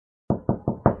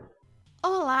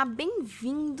Olá,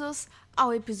 bem-vindos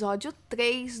ao episódio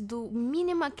 3 do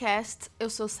MinimaCast.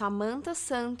 Eu sou Samantha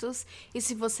Santos e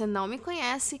se você não me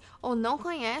conhece ou não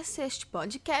conhece este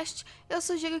podcast, eu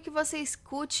sugiro que você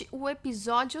escute o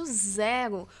episódio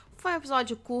 0. Foi um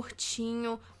episódio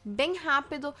curtinho, bem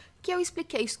rápido, que eu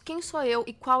expliquei quem sou eu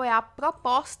e qual é a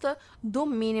proposta do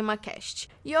MinimaCast.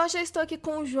 E hoje eu estou aqui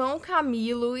com o João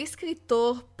Camilo,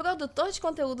 escritor, produtor de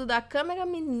conteúdo da Câmara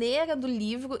Mineira do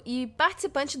Livro e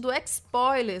participante do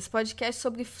Spoilers, podcast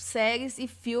sobre séries e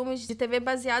filmes de TV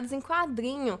baseados em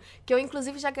quadrinho, que eu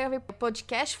inclusive já gravei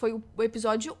podcast, foi o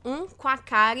episódio 1 com a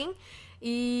Karen.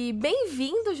 E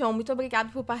bem-vindo, João. Muito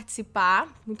obrigado por participar.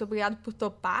 Muito obrigado por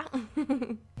topar.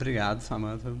 Obrigado,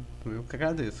 Samantha. Eu que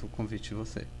agradeço o convite de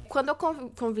você. Quando eu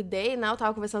convidei, né, eu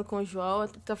tava conversando com o João, eu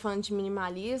tô falando de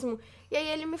minimalismo, e aí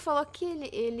ele me falou que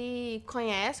ele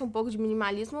conhece um pouco de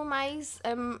minimalismo, mas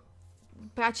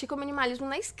pratica o minimalismo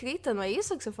na escrita, não é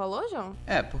isso que você falou, João?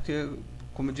 Porque,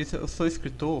 como eu disse, eu sou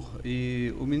escritor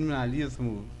e o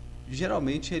minimalismo,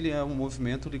 geralmente ele é um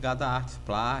movimento ligado a artes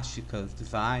plásticas,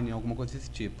 design, alguma coisa desse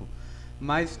tipo.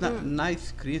 Mas na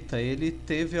escrita ele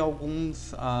teve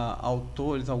alguns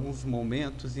autores, alguns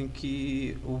momentos em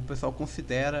que o pessoal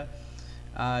considera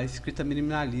a escrita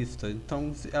minimalista.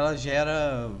 Então ela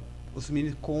gera os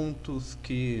mini contos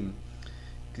que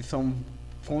são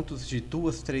contos de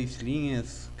 2, 3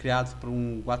 linhas criados por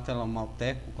um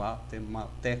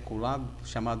guatemalteco lá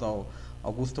chamado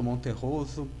Augusto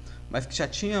Monterroso, mas que já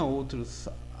tinha outros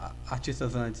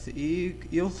artistas antes. E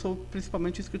eu sou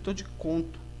principalmente escritor de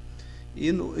conto. E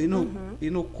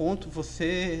no conto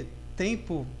você tem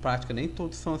por prática, nem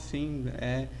todos são assim,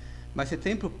 mas você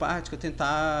tem por prática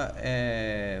tentar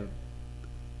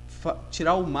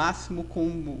tirar o máximo com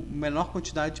a menor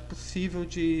quantidade possível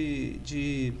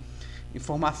de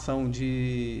informação,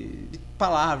 de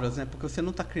palavras, né? Porque você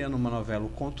não está criando uma novela, o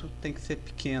conto tem que ser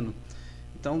pequeno.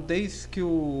 Então, desde que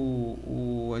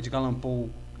o Edgar Allan Poe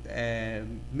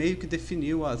meio que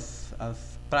definiu as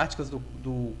práticas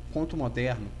do conto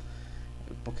moderno,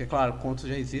 porque, claro, contos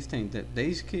já existem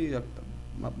desde que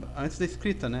antes da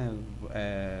escrita, né?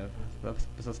 As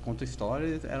pessoas contam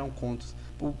histórias, eram contos.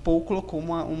 O Poe colocou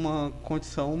uma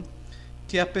condição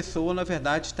que a pessoa, na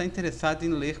verdade, está interessada em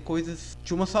ler coisas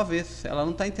de uma só vez. Ela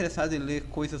não está interessada em ler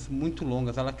coisas muito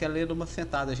longas, ela quer ler numa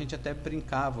sentada. A gente até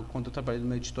brincava, quando eu trabalhei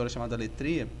numa editora chamada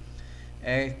Letria,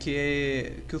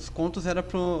 que os contos eram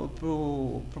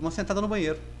para uma sentada no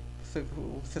banheiro.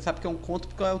 Você sabe que é um conto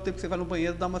porque é o tempo que você vai no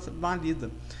banheiro dar uma lida.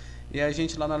 E a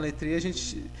gente lá na Letria, a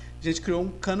gente criou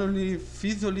um cânone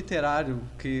fisioliterário,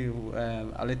 que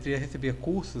a Letria recebia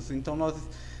cursos, então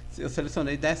eu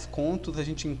selecionei 10 contos, a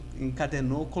gente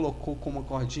encadenou, colocou com uma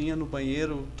cordinha no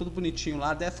banheiro, tudo bonitinho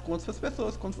lá, 10 contos para as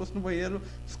pessoas, quando fosse no banheiro,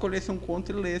 escolhesse um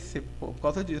conto e lesse, por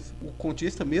causa disso. O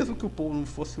contista, mesmo que o povo não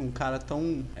fosse um cara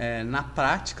tão, na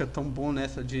prática, tão bom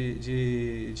nessa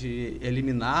de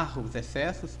eliminar os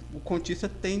excessos, o contista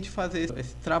tem de fazer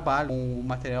esse trabalho com o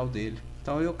material dele.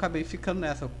 Então eu acabei ficando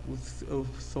nessa. Eu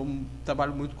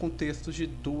trabalho muito com textos de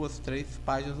 2, 3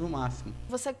 páginas no máximo.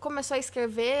 Você começou a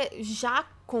escrever já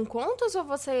com contos ou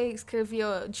você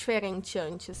escrevia diferente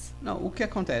antes? Não, o que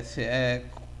acontece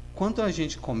quando a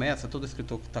gente começa, todo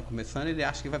escritor que está começando, ele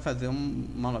acha que vai fazer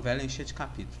uma novela encher de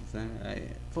capítulos,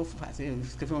 né? Vou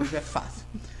escrever um livro é fácil.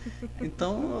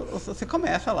 Então você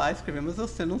começa lá a escrever, mas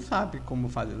você não sabe como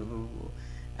fazer.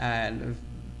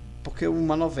 Porque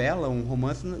uma novela, um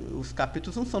romance, os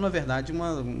capítulos não são, na verdade,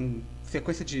 uma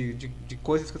sequência de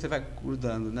coisas que você vai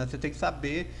grudando, né? Você tem que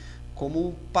saber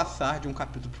como passar de um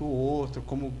capítulo para o outro,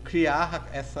 como criar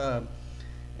essa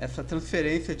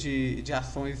transferência de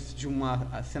ações de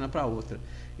uma cena para outra.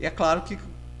 E é claro que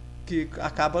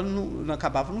não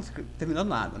acabava não terminando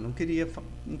nada, não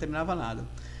terminava nada.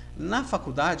 Na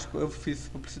faculdade, eu fiz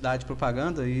publicidade e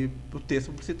propaganda, e o texto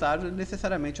publicitário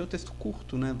necessariamente é um texto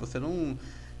curto, né?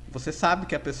 Você sabe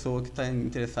que a pessoa que está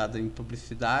interessada em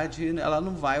publicidade, ela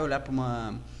não vai olhar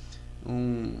para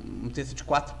um texto de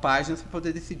 4 páginas para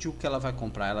poder decidir o que ela vai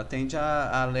comprar. Ela tende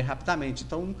a ler rapidamente.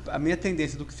 Então, a minha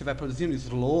tendência do que você vai produzindo,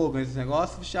 slogans, esses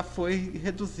negócios, já foi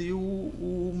reduzir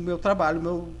o meu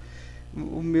trabalho,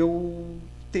 o meu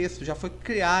texto. Já foi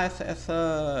criar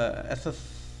essas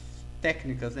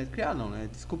técnicas, né? Criar não, né?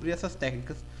 Descobrir essas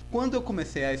técnicas. Quando eu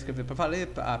comecei a escrever para valer,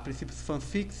 a princípios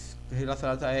fanfics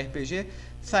relacionados a RPG,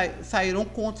 saíram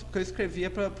contos, porque eu escrevia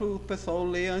para o pessoal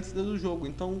ler antes do jogo.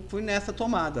 Então fui nessa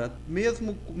tomada.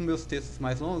 Mesmo com meus textos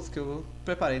mais longos, que eu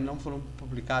preparei, não foram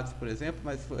publicados, por exemplo,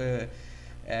 mas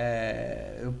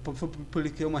Eu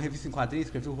publiquei uma revista em quadrinhos,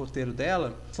 escrevi o roteiro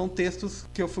dela. São textos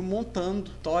que eu fui montando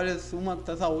histórias uma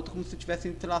atrás da outra, como se estivesse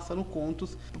entrelaçando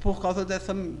contos, por causa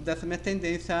dessa minha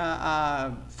tendência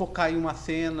a focar em uma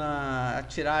cena, a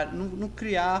tirar, não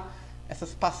criar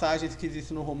essas passagens que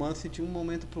existem no romance de um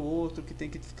momento para o outro, que tem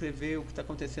que descrever o que está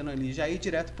acontecendo ali, já ir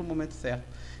direto para o momento certo.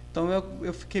 Então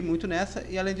eu fiquei muito nessa,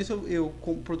 e além disso eu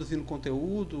produzindo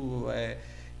conteúdo,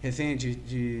 resenha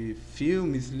de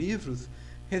filmes, livros.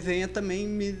 Resenha também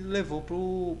me levou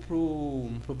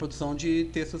para produção de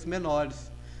textos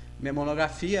menores. Minha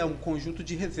monografia é um conjunto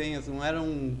de resenhas, não era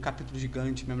um capítulo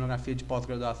gigante. Minha monografia de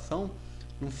pós-graduação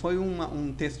não foi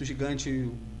um texto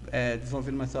gigante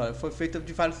desenvolvendo uma história, foi feita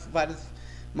de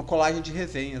uma colagem de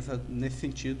resenhas nesse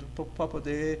sentido, para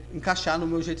poder encaixar no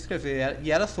meu jeito de escrever.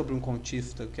 E era sobre um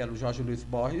contista, que era o Jorge Luis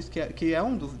Borges, que é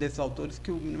um desses autores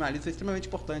que o minimalismo é extremamente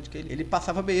importante, que ele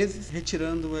passava meses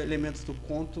retirando elementos do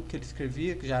conto que ele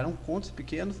escrevia, que já eram contos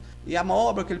pequenos, e a maior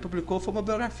obra que ele publicou foi uma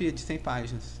biografia de 100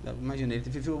 páginas. Imagina, ele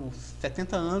viveu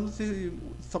 70 anos e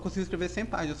só conseguiu escrever 100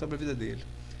 páginas sobre a vida dele.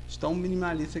 De tão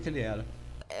minimalista que ele era.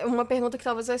 Uma pergunta que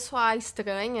talvez vai soar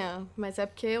estranha, mas é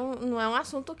porque não é um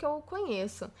assunto que eu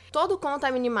conheço. Todo conto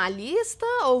é minimalista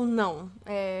ou não?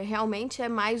 Realmente é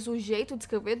mais o jeito de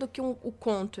escrever do que o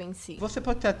conto em si? Você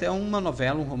pode ter até uma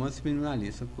novela, um romance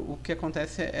minimalista. O que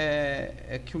acontece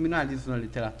é que o minimalismo na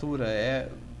literatura é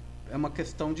uma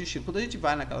questão de estilo. Quando a gente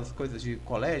vai naquelas coisas de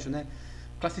colégio, né?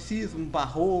 Classicismo,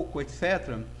 barroco,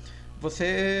 etc.,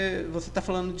 você está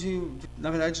falando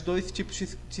na verdade, de dois tipos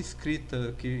de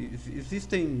escrita que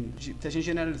existem, se a gente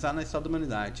generalizar, na história da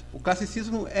humanidade. O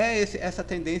classicismo é essa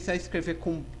tendência a escrever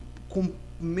com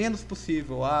menos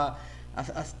possível, a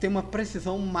ter uma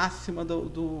precisão máxima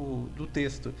do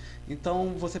texto.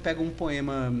 Então, você pega um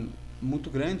poema muito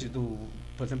grande,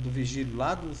 por exemplo, do Virgílio,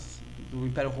 lá do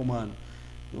Império Romano.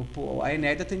 A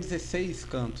Enéida tem 16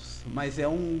 cantos, mas é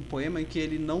um poema em que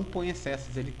ele não põe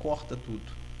excessos, ele corta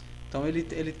tudo. Então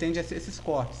ele tende a esses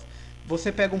cortes.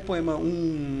 Você pega um poema,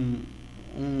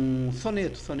 um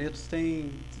soneto. Sonetos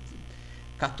tem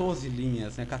 14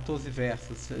 linhas, né, 14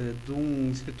 versos, de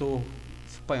um escritor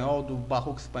espanhol, do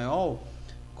barroco espanhol,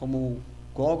 como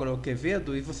Gógora ou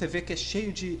Quevedo, e você vê que é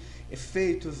cheio de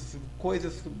efeitos,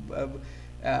 coisas,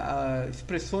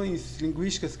 expressões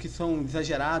linguísticas que são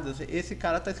exageradas. Esse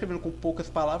cara está escrevendo com poucas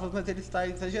palavras, mas ele está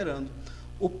exagerando.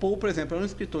 O Poe, por exemplo, é um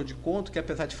escritor de conto que,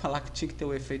 apesar de falar que tinha que ter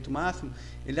o efeito máximo,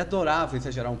 ele adorava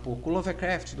exagerar um pouco. O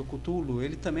Lovecraft, do Cthulhu,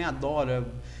 ele também adora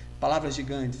palavras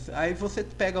gigantes. Aí você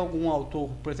pega algum autor,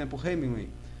 por exemplo, Hemingway,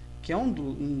 que é um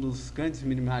dos grandes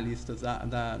minimalistas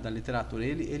da literatura.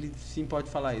 Ele sim pode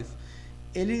falar isso.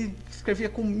 Ele escrevia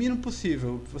com o mínimo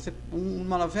possível.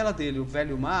 Uma novela dele, O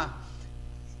Velho Mar,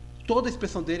 toda a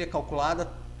expressão dele é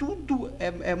calculada, tudo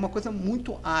é uma coisa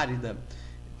muito árida.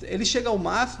 Ele chega ao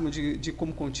máximo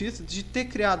como contista de ter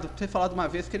falado uma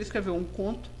vez que ele escreveu um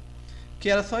conto que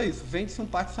era só isso: vende-se um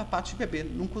par de sapatos de bebê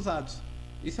nunca usados.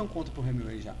 Isso é um conto pro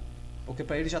Hemingway já, porque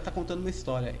para ele já está contando uma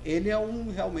história. Ele é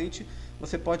realmente,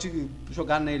 você pode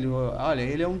jogar nele, olha,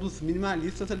 ele é um dos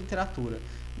minimalistas da literatura,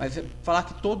 mas falar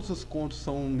que todos os contos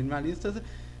são minimalistas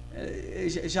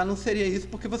já não seria isso,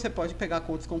 porque você pode pegar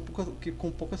contos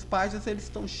com poucas páginas, eles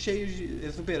estão cheios de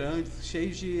exuberantes,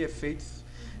 cheios de efeitos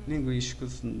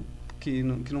linguísticos que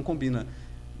não combina.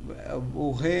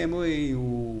 O Hemingway,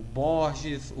 o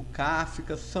Borges, o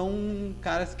Kafka são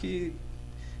caras que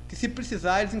se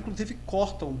precisar, eles inclusive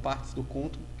cortam partes do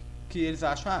conto que eles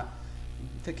acham,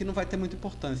 isso aqui não vai ter muita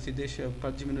importância, e deixa para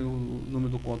diminuir o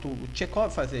número do conto. O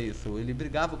Chekhov fazia isso, ele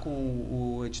brigava com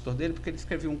o editor dele porque ele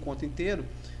escrevia um conto inteiro,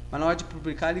 mas na hora de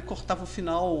publicar ele cortava o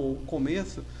final ou o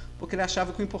começo, porque ele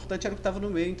achava que o importante era o que estava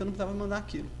no meio, então não precisava mandar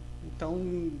aquilo.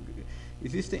 Então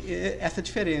existe essa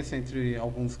diferença entre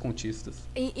alguns contistas.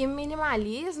 E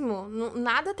minimalismo,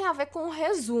 nada tem a ver com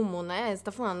resumo, né? Você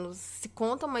tá falando, se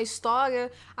conta uma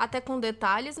história até com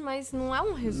detalhes, mas não é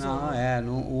um resumo.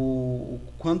 Não,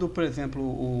 quando, por exemplo,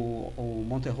 o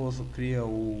Monterroso cria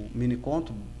o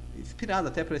mini-conto, inspirado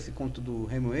até por esse conto do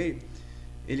Hemingway,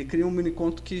 ele cria um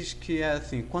mini-conto que é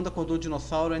assim: quando acordou o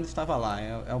dinossauro ainda estava lá.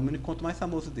 É o mini-conto mais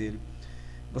famoso dele.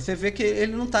 Você vê que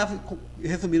ele não está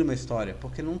resumindo uma história,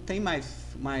 porque não tem mais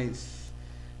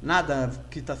nada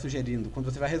que está sugerindo.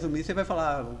 Quando você vai resumir, você vai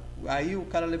falar, aí o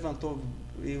cara levantou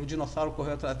e o dinossauro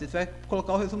correu atrás dele, você vai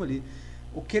colocar o resumo ali.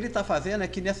 O que ele está fazendo é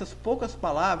que nessas poucas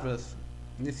palavras,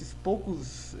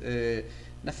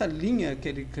 nessa linha que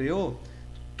ele criou,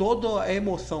 toda a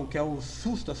emoção, que é o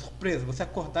susto, a surpresa, você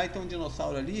acordar e ter um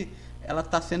dinossauro ali, ela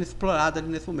está sendo explorada ali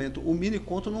nesse momento. O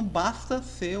mini-conto não basta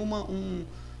ser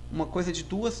uma coisa de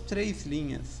 2, 3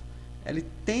 linhas. ele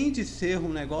tem de ser um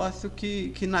negócio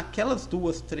que naquelas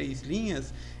 2, 3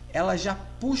 linhas, ela já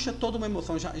puxa toda uma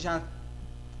emoção, já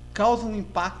causa um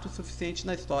impacto suficiente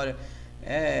na história.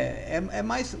 É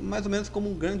mais ou menos como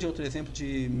um grande outro exemplo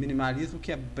de minimalismo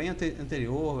que é bem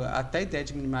anterior, até a ideia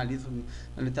de minimalismo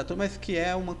na literatura, mas que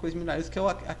é uma coisa minimalista, que é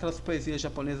aquelas poesias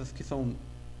japonesas que são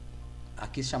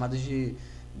aqui chamadas de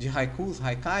haikus,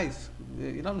 haikais,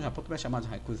 e lá no Japão também é chamado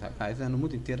de haikus, haikais, né? No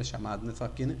mundo inteiro é chamado, não é só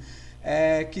aqui, né?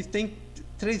 Que tem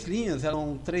 3 linhas,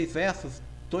 eram 3 versos,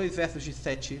 2 versos de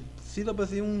 7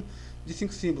 sílabas e um de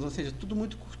 5 símbolos, ou seja, tudo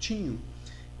muito curtinho.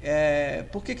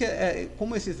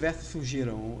 Como esses versos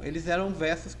surgiram? Eles eram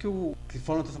versos que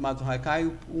foram transformados no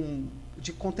haikai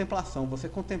de contemplação. Você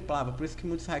contemplava, por isso que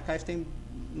muitos haikais têm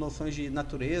noções de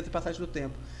natureza e passagem do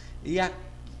tempo.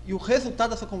 E o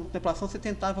resultado dessa contemplação você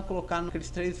tentava colocar naqueles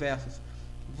 3 versos.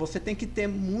 Você tem que ter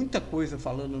muita coisa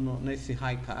falando nesse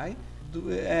haikai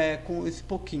com esse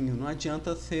pouquinho. Não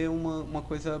adianta ser uma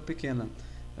coisa pequena.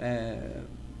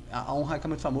 Há um haikai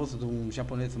muito famoso de um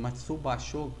japonês, Matsu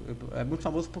Basho. É muito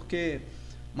famoso porque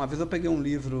uma vez eu peguei um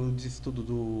livro de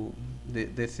estudo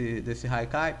desse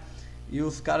haikai e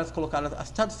os caras colocaram as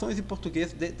traduções em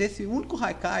português desse único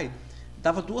haikai,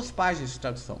 dava 2 páginas de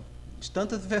tradução, de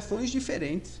tantas versões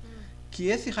diferentes que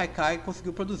esse haikai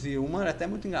conseguiu produzir. Uma era até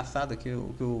muito engraçada, que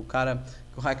o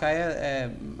haikai é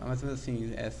mais ou menos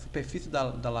assim, superfície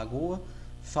da lagoa,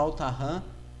 salta a rã,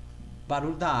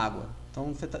 barulho da água.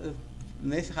 Então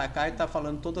nesse haikai está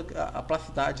falando toda a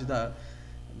plasticidade da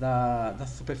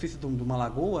superfície de uma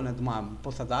lagoa, né, de uma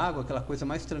poça d'água, aquela coisa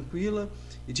mais tranquila,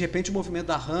 e de repente o movimento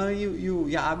da rã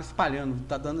e a água espalhando,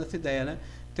 está dando essa ideia, né?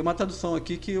 Tem uma tradução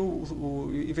aqui que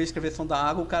em vez de escrever som da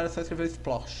água, o cara só escreveu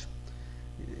splosh,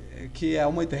 que é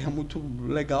uma ideia muito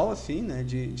legal, assim, né,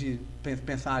 de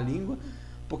pensar a língua,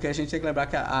 porque a gente tem que lembrar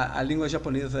que a língua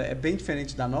japonesa é bem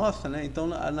diferente da nossa, né? Então,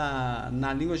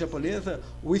 na língua japonesa,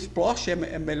 o splosh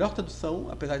é a melhor tradução,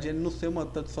 apesar de ele não ser uma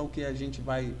tradução que a gente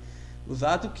vai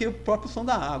usar, do que o próprio som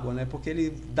da água, né? Porque ele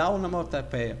dá o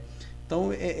onomatopeia. Então,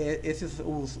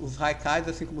 os haikais,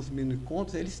 assim como os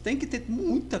mini-contos, eles têm que ter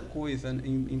muita coisa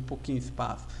em pouquinho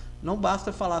espaço. Não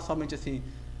basta falar somente assim,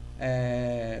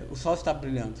 o sol está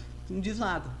brilhando. Não diz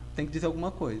nada, tem que dizer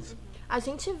alguma coisa. A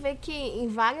gente vê que em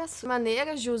várias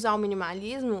maneiras de usar o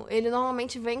minimalismo, ele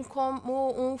normalmente vem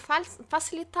como um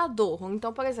facilitador.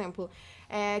 Então, por exemplo,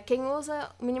 quem usa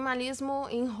minimalismo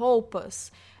em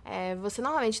roupas, você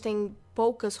normalmente tem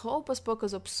poucas roupas,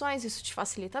 poucas opções, isso te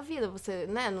facilita a vida. Você,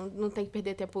 né, não tem que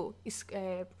perder tempo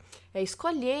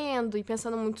escolhendo e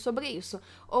pensando muito sobre isso.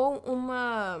 Ou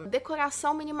uma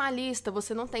decoração minimalista,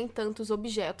 você não tem tantos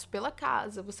objetos pela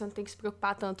casa, você não tem que se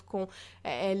preocupar tanto com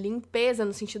limpeza,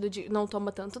 no sentido de não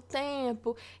toma tanto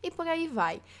tempo, e por aí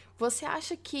vai. Você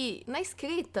acha que na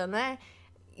escrita, né,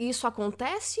 isso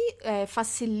acontece?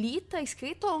 Facilita a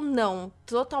escrita ou não?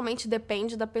 Totalmente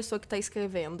depende da pessoa que está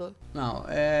escrevendo. Não,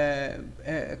 é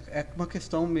uma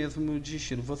questão mesmo de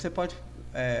estilo. Você pode...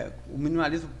 o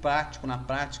minimalismo prático, na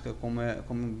prática,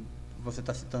 como você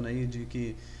está citando aí, de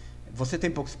que você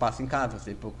tem pouco espaço em casa, você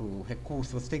tem pouco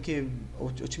recurso, você tem que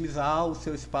otimizar o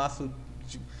seu espaço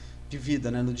de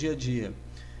vida, né, no dia a dia.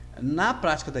 Na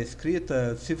prática da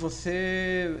escrita, se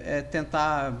você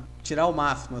tentar tirar o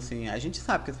máximo, assim, a gente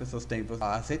sabe que as pessoas têm.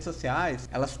 As redes sociais,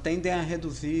 elas tendem a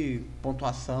reduzir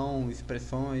pontuação,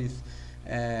 expressões,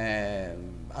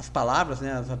 as palavras,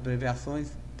 né, as abreviações,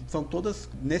 são todas,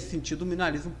 nesse sentido, o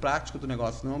minimalismo prático do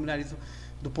negócio, não é um minimalismo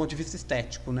do ponto de vista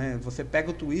estético, né? Você pega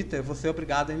o Twitter, você é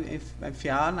obrigado a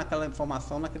enfiar naquela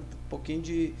informação, naquele pouquinho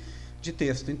de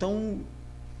texto. Então,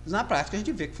 na prática, a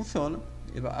gente vê que funciona.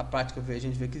 A prática a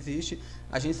gente vê que existe.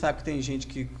 A gente sabe que tem gente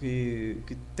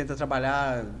que tenta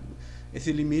trabalhar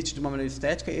esse limite de uma maneira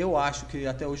estética. Eu acho que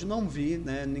até hoje não vi,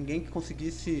 né, ninguém que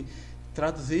conseguisse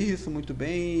traduzir isso muito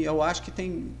bem. Eu acho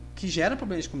que gera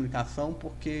problemas de comunicação,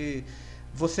 porque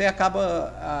você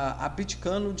acaba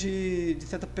abdicando de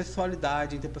certa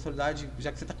pessoalidade, interpessoalidade, já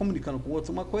que você está comunicando com outros.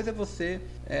 Uma coisa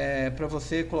é para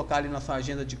você colocar ali na sua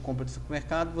agenda de compra de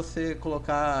supermercado, você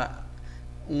colocar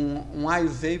um A e o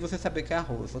Z e você saber que é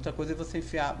arroz. Outra coisa é você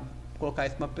colocar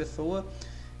isso para uma pessoa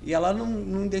e ela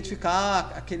não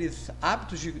identificar aqueles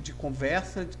hábitos de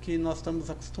conversa que nós estamos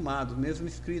acostumados, mesmo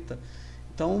escrita.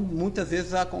 Então, muitas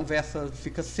vezes a conversa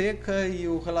fica seca e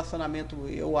o relacionamento,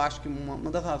 eu acho que uma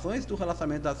das razões do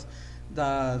relacionamento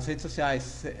das redes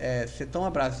sociais ser tão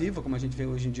abrasiva, como a gente vê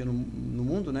hoje em dia no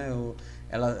mundo, né?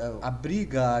 A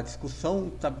briga, a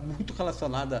discussão está muito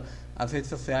relacionada às redes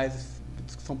sociais,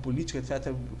 discussão política,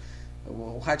 etc.,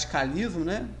 o radicalismo,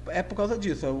 né, é por causa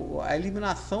disso. A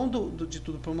eliminação de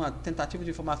tudo por uma tentativa de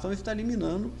informação está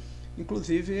eliminando,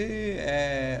 inclusive,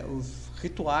 os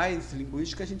rituais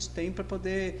linguísticos que a gente tem para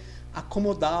poder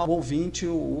acomodar o ouvinte,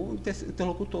 o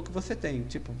interlocutor que você tem.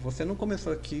 Tipo, você não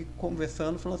começou aqui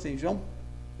conversando, falando assim, João,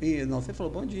 não, você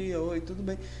falou bom dia, oi, tudo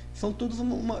bem.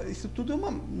 Isso tudo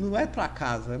não é para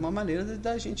acaso, é uma maneira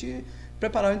da gente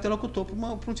preparar o interlocutor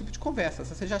para um tipo de conversa.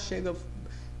 Se você já chega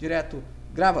direto,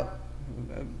 grava,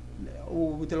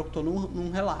 o interlocutor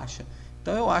não relaxa.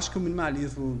 Então eu acho que o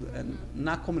minimalismo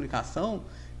na comunicação,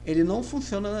 ele não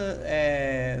funciona,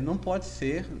 não pode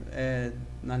ser,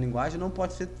 na linguagem, não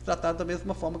pode ser tratado da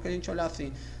mesma forma que a gente olhar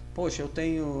assim, poxa, eu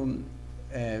tenho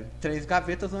 3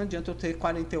 gavetas, não adianta eu ter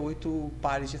 48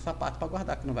 pares de sapato para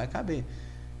guardar, que não vai caber.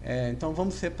 Então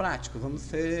vamos ser práticos, vamos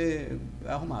ser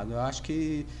arrumados. Eu acho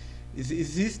que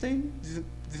existem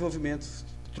desenvolvimentos,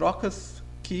 trocas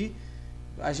que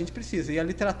a gente precisa, e a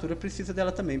literatura precisa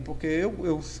dela também, porque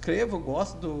eu escrevo, eu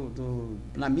gosto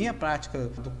na minha prática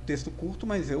do texto curto,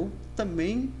 mas eu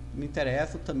também me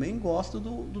interesso, também gosto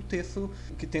do texto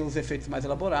que tem os efeitos mais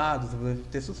elaborados,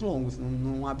 textos longos,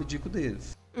 não abdico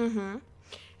deles. Uhum.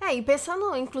 E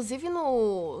pensando, inclusive,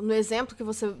 no exemplo que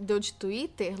você deu de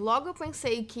Twitter, logo eu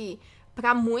pensei que,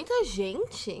 para muita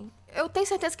gente, eu tenho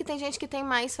certeza que tem gente que tem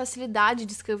mais facilidade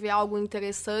de escrever algo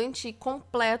interessante e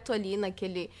completo ali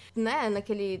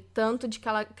naquele tanto de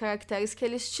caracteres que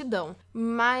eles te dão.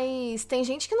 Mas tem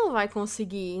gente que não vai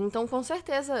conseguir. Então, com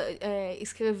certeza,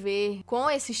 escrever com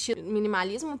esse estilo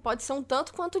minimalismo pode ser um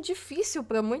tanto quanto difícil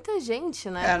para muita gente,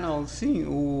 né? Sim.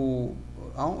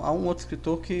 Há um outro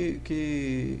escritor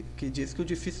que diz que o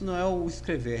difícil não é o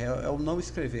escrever, é o não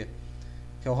escrever.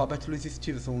 Que é o Robert Louis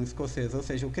Stevenson, um escocês. Ou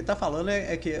seja, o que ele está falando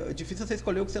é que é difícil você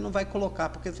escolher o que você não vai colocar,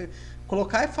 porque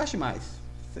colocar é fácil demais.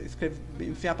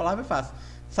 Enfiar a palavra é fácil.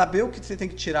 Saber o que você tem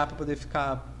que tirar para poder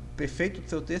ficar perfeito do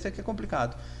seu texto é que é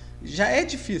complicado. Já é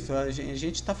difícil, a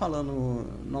gente está falando,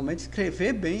 normalmente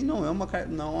escrever bem não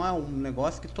é um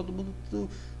negócio que todo mundo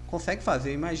consegue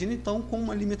fazer. Imagina então com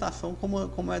uma limitação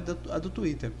como é a do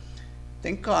Twitter.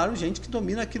 Tem, claro, gente que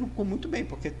domina aquilo muito bem,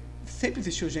 porque sempre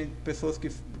existiu pessoas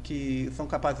que são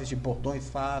capazes de bordões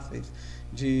fáceis,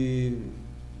 de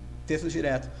textos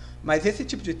diretos. Mas esse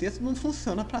tipo de texto não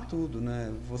funciona para tudo,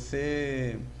 né?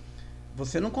 Você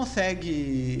não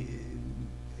consegue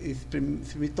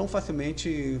exprimir tão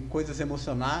facilmente coisas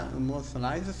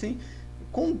emocionais assim,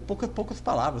 com poucas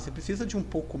palavras. Você precisa de um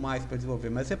pouco mais para desenvolver,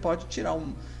 mas você pode tirar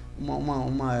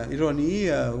uma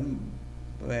ironia,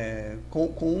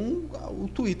 com o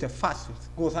Twitter, fácil.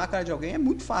 Gozar a cara de alguém é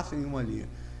muito fácil em uma linha.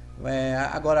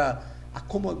 Agora,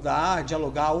 acomodar,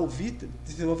 dialogar, ouvir,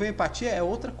 desenvolver empatia é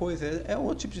outra coisa, é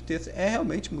outro tipo de texto. É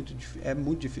realmente muito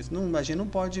difícil. Não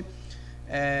pode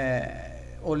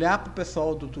olhar para o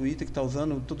pessoal do Twitter que está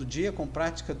usando todo dia com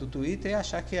prática do Twitter e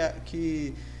achar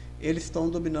que eles estão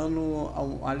dominando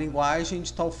a linguagem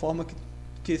de tal forma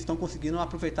que estão conseguindo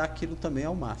aproveitar aquilo também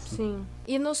ao máximo. Sim.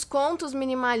 E nos contos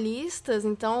minimalistas,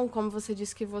 então, como você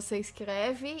disse que você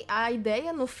escreve, a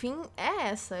ideia no fim é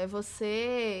essa, é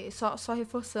você, só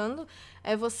reforçando,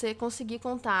 é você conseguir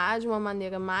contar de uma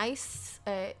maneira mais,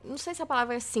 não sei se a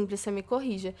palavra é simples, você me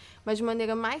corrija, mas de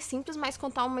maneira mais simples, mas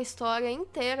contar uma história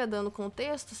inteira, dando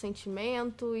contexto,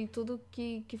 sentimento e tudo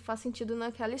que faz sentido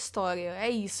naquela história. É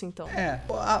isso, então.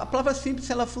 A palavra simples,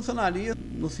 ela funcionaria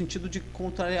no sentido de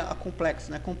contrariar a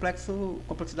complexo, né?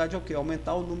 Complexidade é o quê?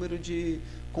 Aumentar o número de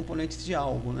componentes de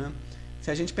algo, né? Se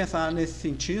a gente pensar nesse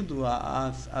sentido,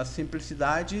 a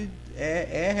simplicidade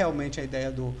é realmente a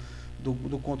ideia do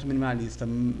conto minimalista,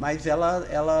 mas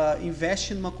ela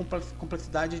investe numa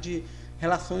complexidade de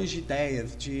relações de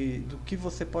ideias, do que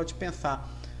você pode pensar.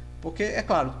 Porque, é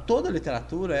claro, toda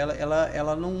literatura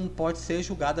ela não pode ser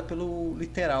julgada pelo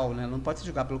literal, né? Ela não pode ser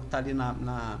julgada pelo que está ali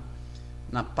na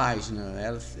página.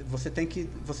 Você tem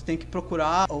que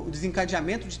procurar o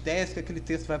desencadeamento de ideias que aquele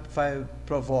texto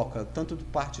provoca, tanto de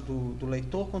parte do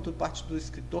leitor quanto de parte do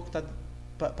escritor que está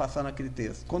passando aquele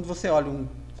texto. Quando você olha um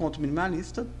conto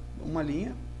minimalista, uma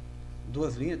linha,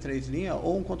 2 linhas, 3 linhas,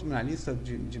 ou um conto minimalista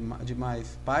de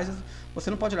mais páginas, você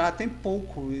não pode olhar, tem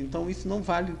pouco, então isso não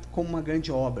vale como uma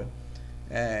grande obra.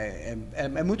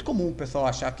 É muito comum o pessoal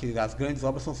achar que as grandes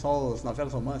obras são só as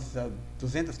novelas romances,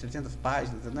 200, 300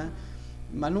 páginas, né?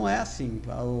 Mas não é assim.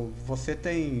 Você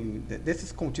tem,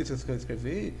 desses contistas que eu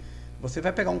escrevi, você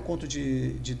vai pegar um conto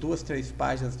de 2, 3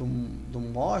 páginas do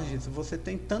Borges, você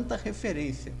tem tanta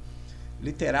referência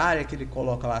literária que ele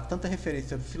coloca lá, tanta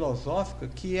referência filosófica,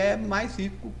 que é mais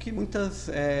rico que muitas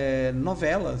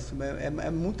novelas.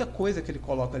 É muita coisa que ele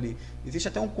coloca ali. Existe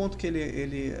até um conto que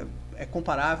ele é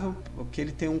comparável, que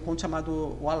ele tem um conto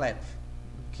chamado O Aleph,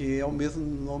 que é o mesmo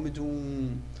nome de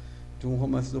um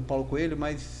romance do Paulo Coelho,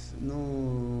 mas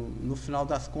no final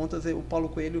das contas, o Paulo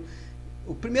Coelho,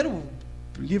 o primeiro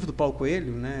livro do Paulo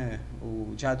Coelho, né,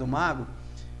 o Diário do Mago,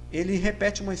 ele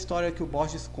repete uma história que o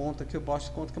Borges conta, que é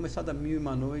uma história da Mil e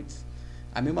Uma Noites.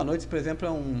 A Mil e Uma Noites, por exemplo,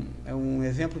 é um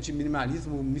exemplo de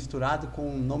minimalismo misturado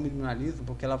com não minimalismo,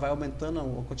 porque ela vai aumentando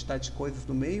a quantidade de coisas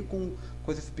no meio com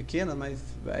coisas pequenas, mas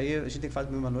aí a gente tem que falar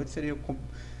de Mil e Uma Noites,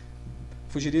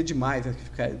 fugiria demais,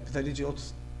 precisaria de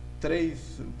outros 3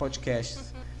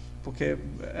 podcasts, porque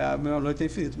a Mil e Uma Noites é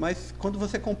infinito. Mas quando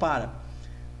você compara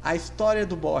a história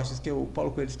do Borges, que o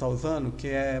Paulo Coelho está usando, que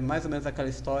é mais ou menos aquela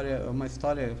história, uma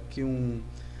história que um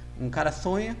cara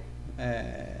sonha,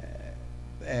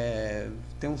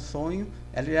 tem um sonho,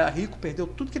 ele era rico, perdeu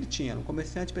tudo que ele tinha, um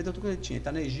comerciante perdeu tudo que ele tinha,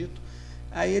 está no Egito,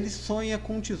 aí ele sonha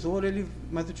com um tesouro,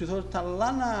 mas o tesouro está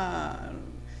lá na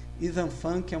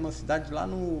Isanfan, que é uma cidade lá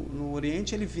no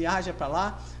Oriente, ele viaja para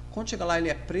lá, quando chega lá ele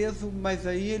é preso, mas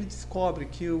aí ele descobre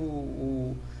que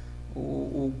o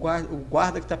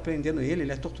guarda que está prendendo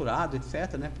ele é torturado,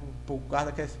 etc., né? O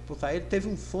guarda quer expulsar ele, teve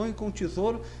um sonho com um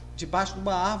tesouro debaixo de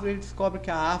uma árvore, ele descobre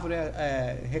que a árvore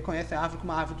reconhece a árvore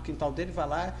como uma árvore do quintal dele, vai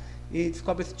lá e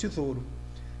descobre esse tesouro.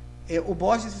 O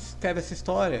Borges escreve essa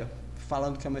história,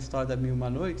 falando que é uma história da Mil e Uma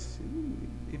Noites,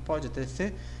 e pode até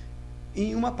ser,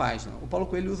 em uma página. O Paulo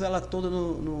Coelho usa ela toda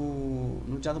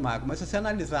no Diário do Mago, mas se você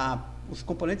analisar os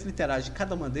componentes literários de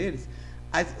cada uma deles,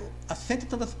 as 100 e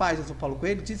tantas páginas do Paulo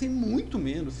Coelho dizem muito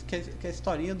menos que a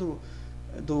historinha do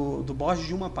Borges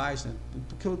de uma página,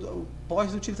 porque o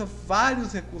Borges utiliza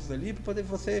vários recursos ali para poder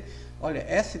olha,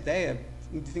 essa ideia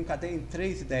desencadeia em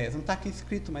 3 ideias, não está aqui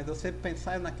escrito, mas você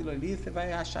pensar naquilo ali, você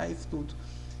vai achar isso tudo.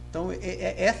 Então,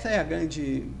 essa é a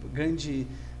grande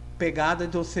pegada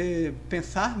de você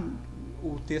pensar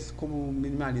o texto como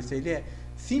minimalista. Ele é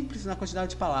simples na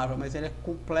quantidade de palavras, mas ele é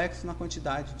complexo na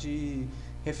quantidade de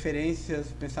referências,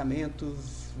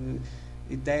 pensamentos,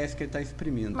 ideias que ele está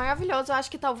exprimindo. Maravilhoso. Eu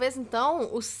acho que talvez,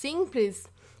 então, o simples,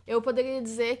 eu poderia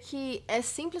dizer que é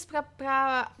simples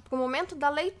para o momento da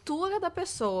leitura da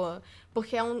pessoa,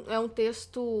 porque é um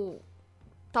texto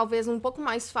talvez um pouco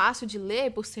mais fácil de ler,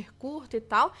 por ser curto e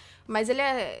tal, mas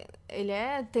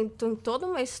tem toda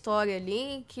uma história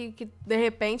ali que, de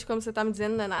repente, como você está me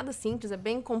dizendo, não é nada simples, é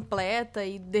bem completa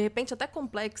e, de repente, até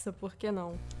complexa, por que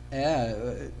não?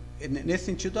 Nesse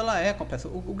sentido, ela é complexa.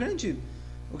 O grande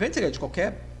segredo de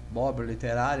qualquer obra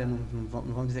literária, não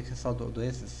vamos dizer que é só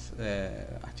desses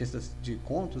artistas de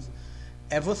contos,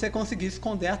 é você conseguir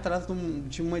esconder atrás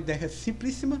de uma ideia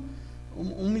simplíssima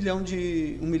um milhão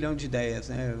de ideias,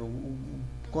 né?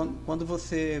 Quando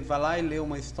você vai lá e lê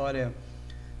uma história,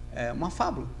 uma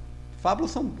fábula.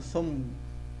 Fábulas são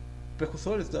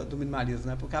precursores do minimalismo,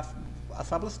 né? Porque as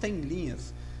fábulas têm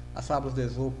linhas. As fábulas do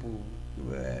Esopo,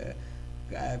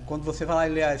 quando você vai lá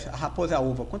e lê a Raposa e a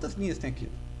Uva, quantas linhas tem aqui?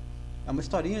 É uma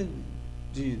historinha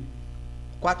de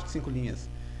 4, 5 linhas.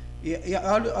 E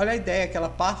olha a ideia que ela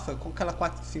passa com aquelas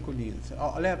 4, 5 linhas.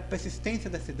 Olha a persistência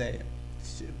dessa ideia.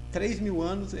 3.000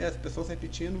 anos e as pessoas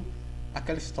repetindo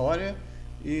aquela história,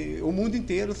 e o mundo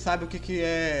inteiro sabe o que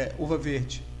é uva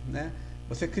verde, né?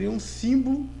 Você cria um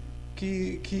símbolo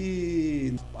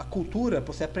que a cultura,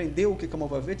 para você aprender o que é uma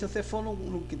uva verde, se você for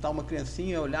no quintal uma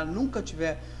criancinha olhar, nunca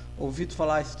tiver ouvido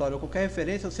falar a história ou qualquer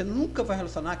referência, você nunca vai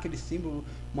relacionar aquele símbolo,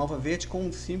 uma uva verde, com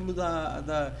um símbolo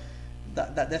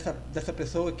dessa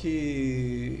pessoa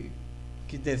que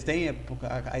desenha,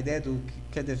 a ideia do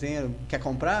que desenha, quer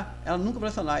comprar, ela nunca vai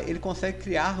relacionar. Ele consegue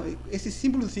criar esse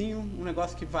símbolozinho, um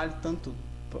negócio que vale tanto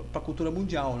para a cultura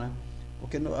mundial, né?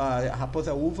 Porque a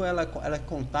Raposa Uva ela é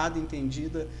contada e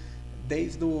entendida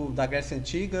desde da Grécia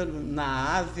Antiga,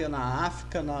 na Ásia, na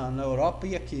África, na Europa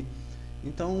e aqui.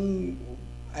 Então,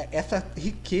 essa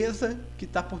riqueza que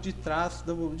está por detrás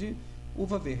de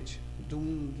uva verde,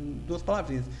 duas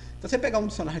palavrinhas. Se você pegar um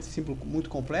dicionário de símbolo muito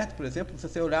completo, por exemplo, se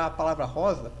você olhar a palavra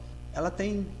rosa, ela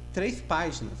tem 3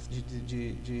 páginas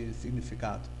de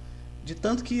significado. De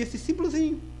tanto que esse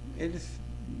símbolozinho eles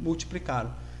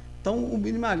multiplicaram. Então, o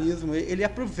minimalismo, ele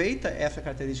aproveita essa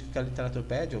característica que a literatura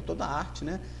pede, ou toda a arte,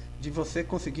 né, de você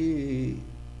conseguir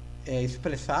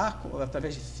expressar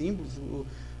através de símbolos,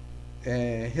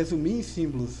 resumir em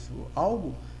símbolos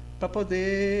algo, para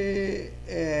poder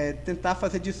tentar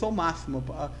fazer disso ao máximo.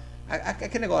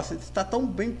 Aquele negócio, está tão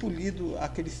bem polido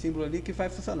aquele símbolo ali que vai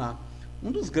funcionar.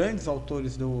 Um dos grandes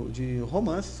autores de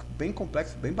romances, bem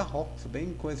complexos, bem barrocos,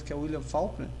 bem coisa, que é o William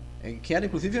Faulkner, que era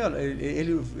inclusive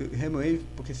ele e Hemingway,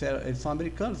 porque eles são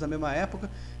americanos da mesma época,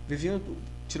 viviam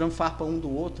tirando farpa um do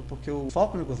outro, porque o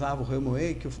Faulkner gozava o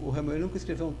Hemingway, que o Hemingway nunca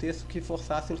escreveu um texto que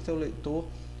forçasse o seu leitor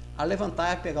a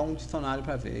levantar e pegar um dicionário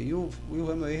para ver. E o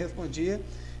Hemingway respondia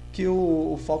que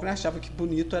o Faulkner achava que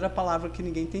bonito era a palavra que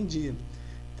ninguém entendia.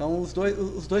 Então os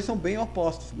dois são bem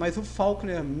opostos, mas o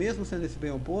Faulkner, mesmo sendo esse bem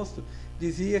oposto,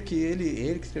 dizia que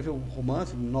ele que escreveu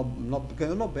romance,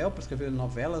 ganhou Nobel para escrever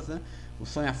novelas, né? O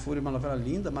Sonho e a Fúria é uma novela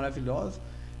linda, maravilhosa.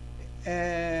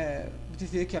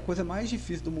 Dizia que a coisa mais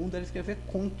difícil do mundo era escrever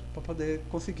conto, para poder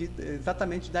conseguir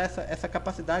exatamente dar essa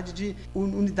capacidade de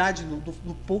unidade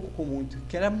do pouco com muito,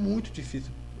 que era muito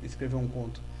difícil escrever um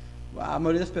conto. A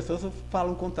maioria das pessoas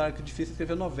falam o contrário, que é difícil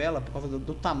escrever novela por causa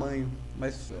do tamanho,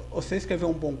 mas você escrever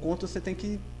um bom conto, você tem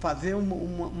que fazer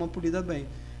uma polida bem.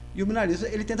 E o minimalismo,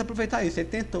 ele tenta aproveitar isso, ele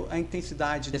tenta a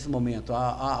intensidade desse momento.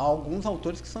 Há alguns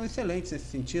autores que são excelentes nesse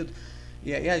sentido,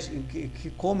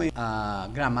 que comem a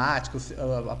gramática,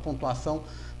 a pontuação,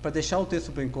 para deixar o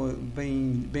texto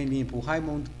bem limpo. O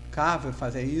Raymond Carver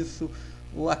fazia isso.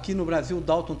 Aqui no Brasil, o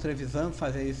Dalton Trevisan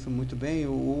fazia isso muito bem.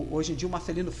 Hoje em dia, o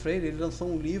Marcelino Freire, ele lançou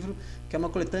um livro que é uma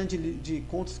coletânea de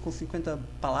contos com 50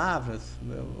 palavras,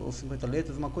 ou 50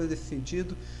 letras, uma coisa desse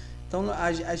sentido. Então,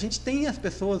 a gente tem as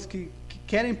pessoas que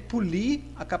querem polir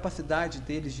a capacidade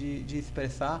deles de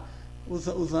expressar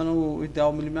usando o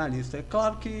ideal minimalista. É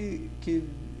claro que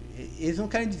eles não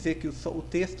querem dizer que o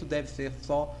texto deve ser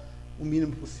só o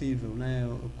mínimo possível, né,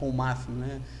 com o máximo,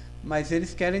 né? Mas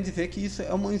eles querem dizer que isso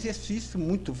é um exercício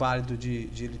muito válido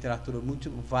de literatura, muito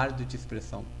válido de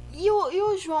expressão. E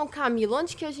o João Camilo,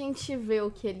 onde que a gente vê o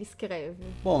que ele escreve?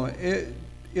 Bom,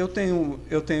 eu tenho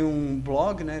um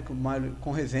blog, né,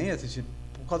 com resenhas,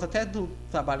 por causa até do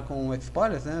trabalho com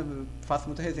spoilers, né, eu faço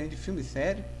muita resenha de filme e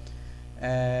série.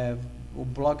 O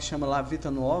blog chama La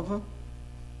Vita Nova.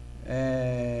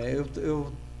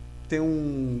 Eu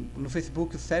tenho no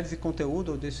Facebook séries e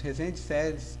conteúdo, eu deixo resenha de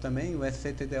séries também, o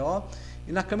SCTDO.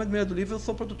 E na Câmara Mineira do Livro eu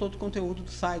sou produtor de conteúdo do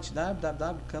site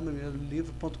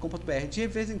www.câmaramineiradolivro.com.br. De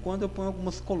vez em quando eu ponho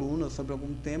algumas colunas sobre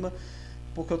algum tema,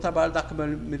 porque o trabalho da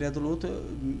Câmara Mineira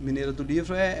do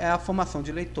Livro é a formação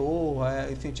de leitor,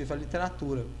 é incentivo à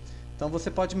literatura. Então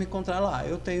você pode me encontrar lá.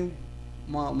 Eu tenho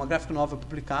uma graphic novel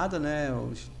publicada, né,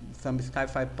 o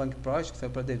Sci-Fi Punk Project, que saiu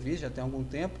para Devir já tem algum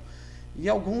tempo, e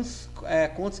alguns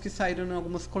contos que saíram em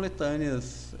algumas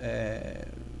coletâneas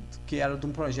que eram de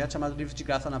um projeto chamado Livro de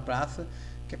Graça na Praça,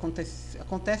 que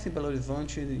acontece em Belo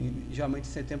Horizonte, geralmente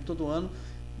em setembro todo ano.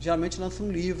 Geralmente lança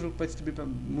um livro para distribuir para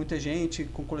muita gente,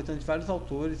 com coletânea de vários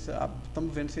autores.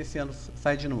 Estamos vendo se esse ano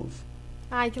sai de novo.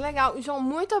 Ai, que legal. João,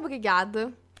 muito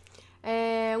obrigada.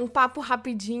 Um papo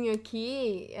rapidinho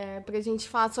aqui pra gente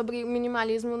falar sobre o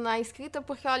minimalismo na escrita,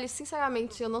 porque, olha,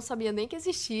 sinceramente, eu não sabia nem que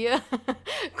existia.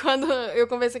 Quando eu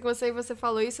conversei com você e você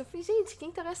falou isso, eu falei, gente, que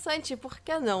interessante, por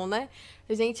que não, né?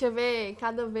 A gente vê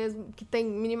cada vez que tem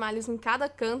minimalismo em cada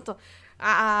canto.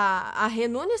 A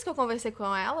Renunes, que eu conversei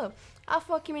com ela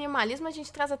falou que minimalismo a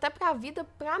gente traz até pra vida,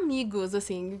 pra amigos,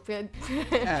 assim,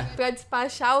 pra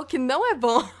despachar o que não é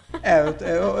bom.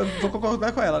 Eu vou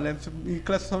concordar com ela, né? Em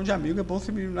classificação de amigo é bom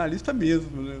ser minimalista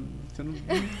mesmo, né? Você não...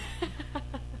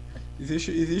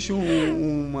 Existe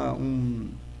um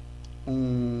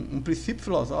princípio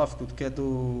filosófico que é de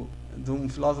um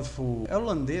filósofo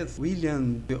holandês,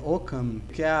 William de Ockham,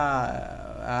 que é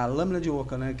a lâmina de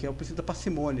Ockham, né? Que é o princípio da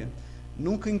parcimônia.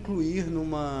 Nunca incluir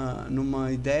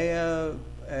numa ideia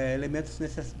elementos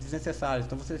desnecessários.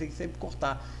 Então você tem que sempre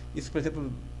cortar. Isso, por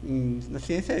exemplo, na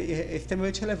ciência é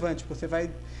extremamente relevante, porque você vai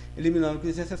eliminando o que é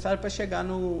desnecessário para chegar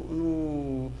na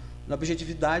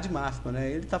objetividade máxima,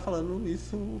 né? Ele está falando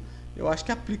isso, eu acho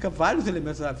que aplica vários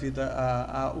elementos da vida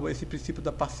a esse princípio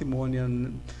da parcimônia,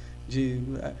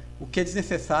 o que é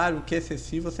desnecessário, o que é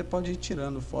excessivo, você pode ir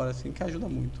tirando fora, assim, que ajuda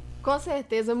muito. Com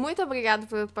certeza. Muito obrigada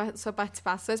pela sua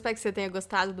participação. Espero que você tenha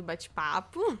gostado do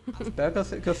bate-papo. Espero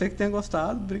que eu sei que tenha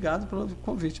gostado. Obrigado pelo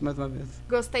convite mais uma vez.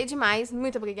 Gostei demais.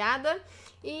 Muito obrigada.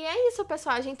 E é isso,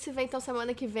 pessoal. A gente se vê então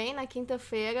semana que vem, na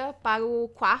quinta-feira, para o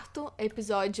 4º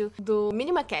episódio do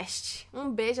MinimaCast.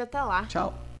 Um beijo, até lá.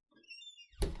 Tchau.